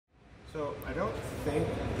So I don't think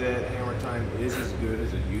that Hammer Time is as good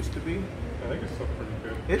as it used to be. I think it's still pretty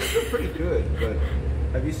good. It's still pretty good, but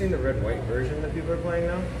have you seen the red-white version that people are playing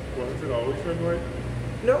now? Was it always red white?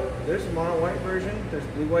 No, there's a mono-white version. There's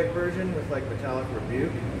blue-white version with like metallic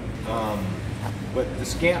rebuke. But the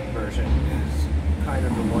Scamp version is kind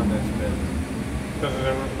of the one that's been. Does it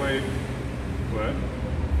ever play what?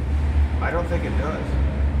 I don't think it does.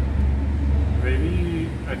 Maybe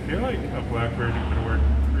I feel like a black version would work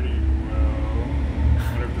pretty well.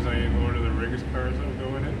 I wonder if there's any Lord of the Rings cards that would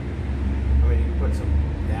go in it. I mean, you can put some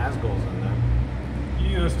Nazguls in there.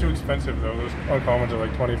 Yeah, that's too expensive though. Those uncommons are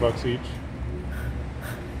like $20 each.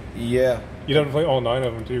 Yeah. You'd have to play all 9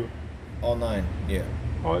 of them too. All 9, yeah.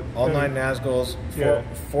 All yeah. 9 Nazguls, Yeah.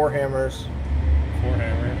 4 hammers, 4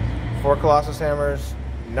 hammers. 4 Colossus hammers,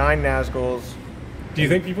 9 Nazguls. Do you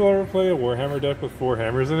think people ever play a Warhammer deck with 4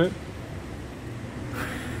 hammers in it?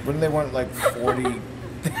 Wouldn't they want like 40?